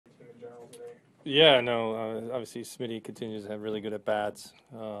Yeah, no, obviously Smitty continues to have really good at-bats.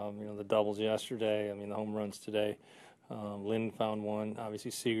 The doubles yesterday, the home runs today. Lynn found one.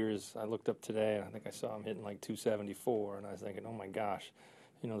 Obviously Seager's, I looked up today, I think I saw him hitting like 274, and I was thinking, oh my gosh.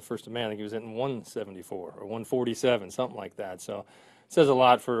 The first of man, I think he was hitting 174 or 147, something like that. So it says a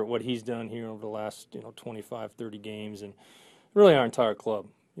lot for what he's done here over the last, 25, 30 games, and really our entire club.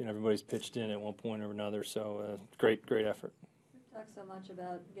 Everybody's pitched in at one point or another, so great effort. Talk so much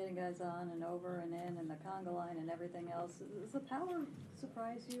about getting guys on and over and in and the conga line and everything else. Does the power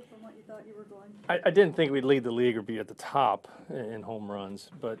surprise you from what you thought you were going to? I didn't think we'd lead the league or be at the top in home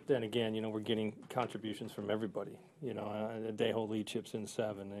runs, but then again, we're getting contributions from everybody. Dejo Lee chips in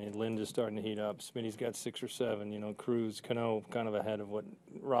 7, and Linda's starting to heat up. Smitty's got 6 or 7. Cruz, Cano, kind of ahead of what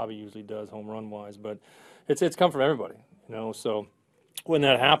Robbie usually does home run wise, but it's come from everybody. So when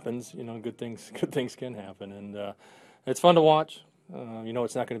that happens, good things can happen, and it's fun to watch.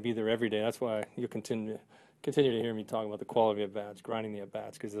 It's not going to be there every day. That's why you'll continue to hear me talk about the quality of bats, grinding the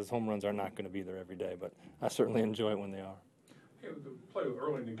at-bats, because those home runs are not going to be there every day. But I certainly enjoy it when they are. Hey, the play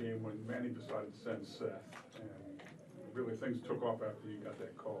early in the game when Manny decided to send Seth, and really things took off after you got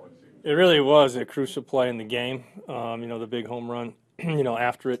that call, it seemed. It really was a crucial play in the game. The big home run,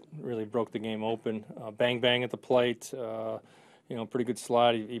 after it really broke the game open. Bang, bang at the plate. Pretty good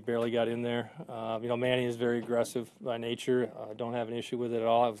slide. He barely got in there. Manny is very aggressive by nature. Don't have an issue with it at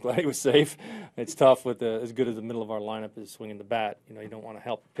all. I was glad he was safe. It's tough with as good as the middle of our lineup is swinging the bat. You don't want to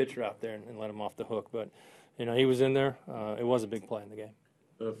help the pitcher out there and let him off the hook. But, he was in there. It was a big play in the game.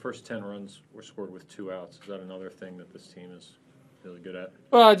 The first 10 runs were scored with 2 outs. Is that another thing that this team is really good at?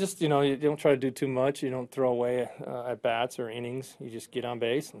 Well, you don't try to do too much. You don't throw away at bats or innings. You just get on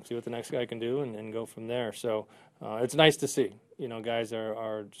base and see what the next guy can do and go from there. So it's nice to see. Guys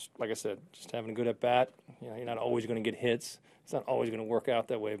are just, like I said, just having a good at bat. You're not always going to get hits. It's not always going to work out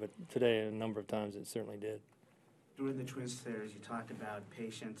that way, but today, a number of times, it certainly did. During the Twins series, you talked about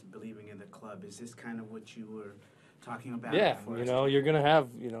patience, believing in the club. Is this kind of what you were talking about? Yeah, you're going to have,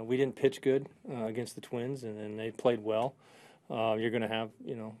 we didn't pitch good against the Twins, and they played well. You're going to have,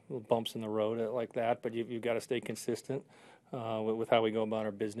 little bumps in the road like that, but you've got to stay consistent with how we go about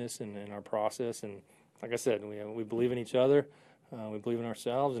our business and our process. And like I said, we believe in each other, we believe in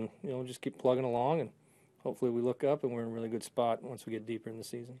ourselves, and just keep plugging along, and hopefully we look up and we're in a really good spot once we get deeper in the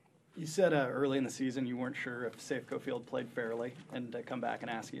season. You said early in the season you weren't sure if Safeco Field played fairly, and to come back and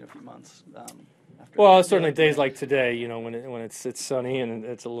ask you in a few months. Well, certainly days like today, when it's sunny and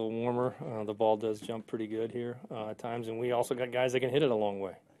it's a little warmer, the ball does jump pretty good here at times, and we also got guys that can hit it a long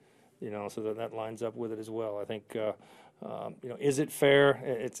way, so that lines up with it as well. I think, is it fair?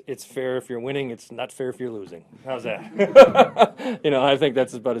 It's fair if you're winning. It's not fair if you're losing. How's that? I think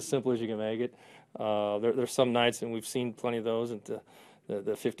that's about as simple as you can make it. There's some nights, and we've seen plenty of those, at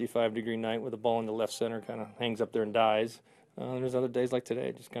the 55-degree night where the ball in the left center kind of hangs up there and dies. There's other days like today,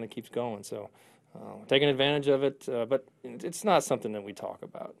 it just kind of keeps going. So taking advantage of it, but it's not something that we talk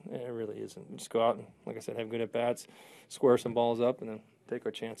about. It really isn't. We just go out and, like I said, have good at-bats, square some balls up, and then take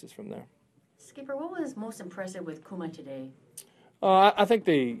our chances from there. Skipper, what was most impressive with Kuma today? I think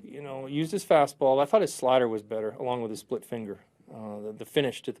they, used his fastball. I thought his slider was better, along with his split finger, the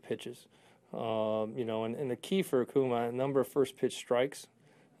finish to the pitches. And the key for Akuma, a number of first pitch strikes,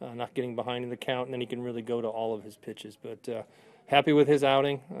 not getting behind in the count, and then he can really go to all of his pitches. But happy with his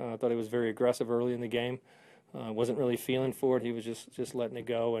outing. I thought he was very aggressive early in the game. Wasn't really feeling for it. He was just letting it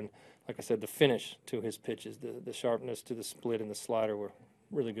go. And like I said, the finish to his pitches, the sharpness to the split and the slider were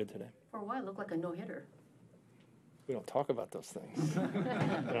really good today. For a while, it looked like a no-hitter. We don't talk about those things.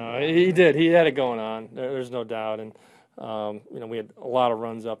 He did. He had it going on. There's no doubt. And we had a lot of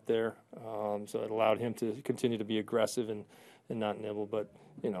runs up there, so it allowed him to continue to be aggressive and not nibble. But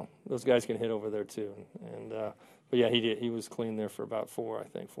those guys can hit over there too. But yeah, he did. He was clean there for about 4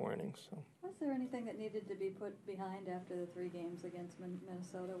 innings. So. Was there anything that needed to be put behind after the 3 games against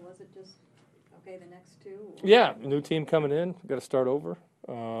Minnesota? Was it just okay the next 2? Or? Yeah, new team coming in. Got to start over.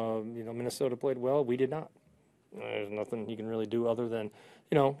 Minnesota played well. We did not. There's nothing you can really do other than,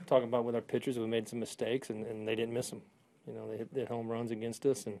 talking about with our pitchers, we made some mistakes and they didn't miss them. They hit home runs against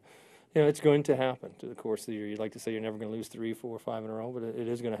us, and it's going to happen through the course of the year. You'd like to say you're never going to lose 3, 4, 5 in a row, but it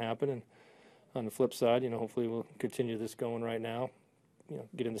is going to happen. And on the flip side, hopefully we'll continue this going right now.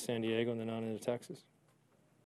 Get into San Diego and then on into Texas.